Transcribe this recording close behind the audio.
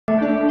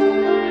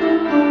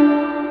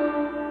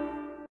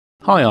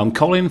Hi, I'm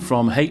Colin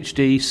from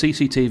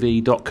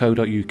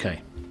HDCCTV.co.uk.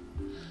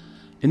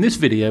 In this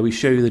video we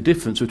show you the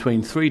difference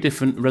between three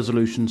different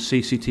resolution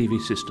CCTV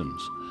systems: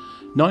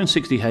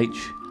 960H,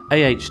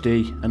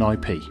 AHD and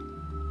IP.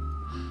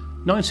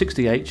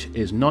 960H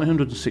is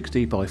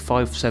 960 by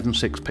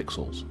 576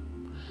 pixels.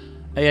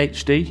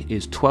 AHD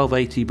is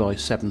 1280 by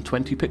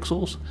 720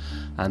 pixels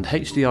and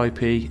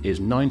HDIP is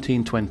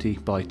 1920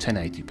 by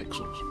 1080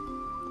 pixels.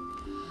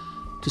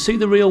 To see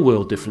the real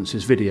world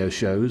differences video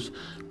shows,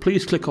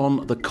 please click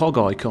on the cog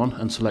icon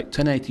and select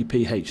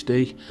 1080p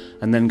HD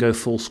and then go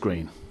full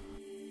screen.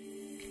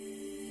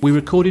 We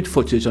recorded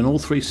footage on all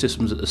three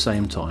systems at the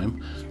same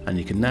time, and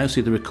you can now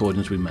see the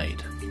recordings we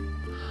made.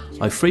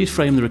 I freeze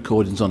frame the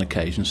recordings on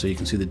occasion so you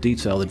can see the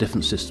detail the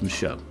different systems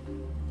show.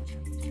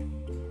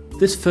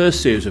 This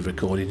first series of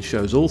recordings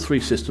shows all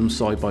three systems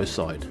side by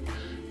side.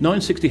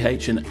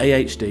 960H and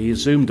AHD is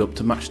zoomed up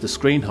to match the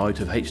screen height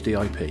of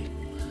HDIP.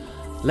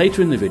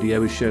 Later in the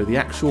video we show the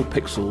actual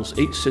pixels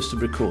each system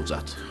records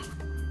at.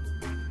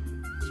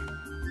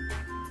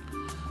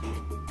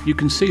 You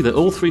can see that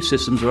all three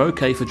systems are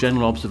okay for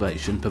general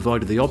observation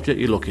provided the object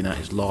you're looking at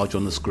is large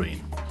on the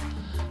screen.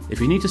 If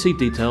you need to see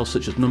details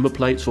such as number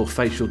plates or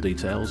facial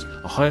details,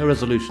 a higher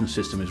resolution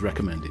system is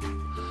recommended.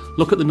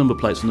 Look at the number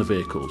plates on the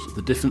vehicles,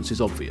 the difference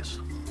is obvious.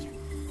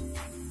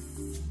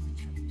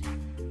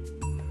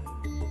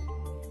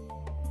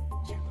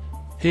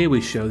 Here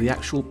we show the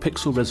actual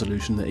pixel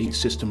resolution that each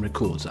system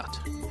records at.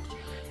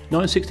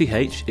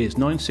 960H is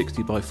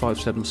 960 by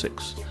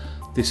 576.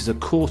 This is a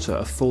quarter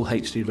of full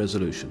HD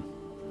resolution.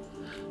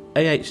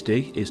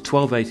 AHD is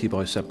 1280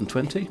 by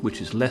 720, which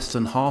is less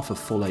than half of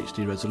full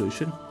HD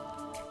resolution.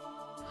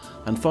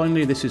 And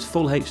finally, this is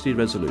full HD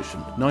resolution,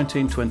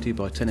 1920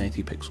 by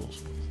 1080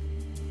 pixels.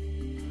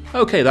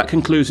 Okay, that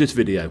concludes this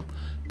video.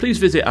 Please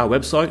visit our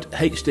website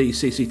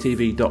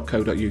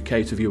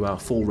HDCCTV.co.uk to view our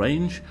full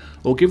range,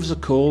 or give us a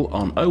call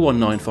on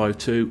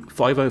 01952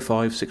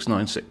 505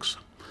 696.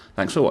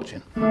 Thanks for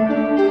watching.